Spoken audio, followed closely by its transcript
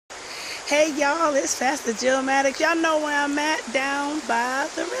Hey y'all, it's Pastor Jill Maddox. Y'all know where I'm at, down by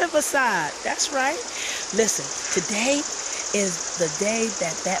the riverside. That's right. Listen, today is the day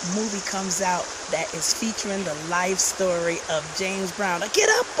that movie comes out that is featuring the life story of James Brown. Get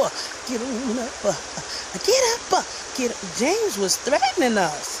up, get on up, get up, get up. James was threatening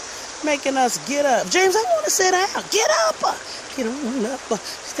us, making us get up. James, I want to sit down. Get up, get on up,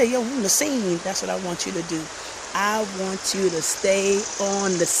 stay on the scene. That's what I want you to do. I want you to stay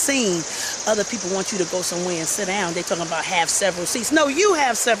on the scene. Other people want you to go somewhere and sit down. They're talking about have several seats. No, you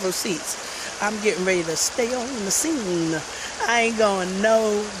have several seats. I'm getting ready to stay on the scene. I ain't going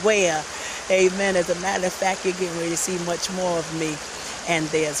nowhere. Amen. As a matter of fact, you're getting ready to see much more of me. And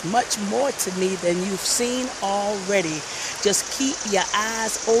there's much more to me than you've seen already. Just keep your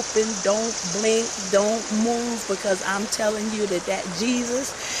eyes open. Don't blink. Don't move, because I'm telling you that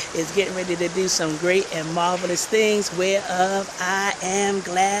Jesus is getting ready to do some great and marvelous things, whereof I am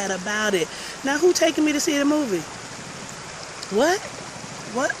glad about it. Now, who taking me to see the movie? What?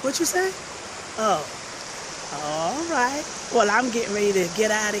 What you say? Oh, all right. Well, I'm getting ready to get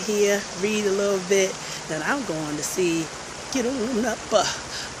out of here, read a little bit, and I'm going to see Get On Up,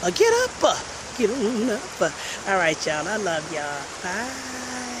 Get Up, Get On Up. All right, y'all. I love y'all.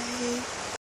 Bye.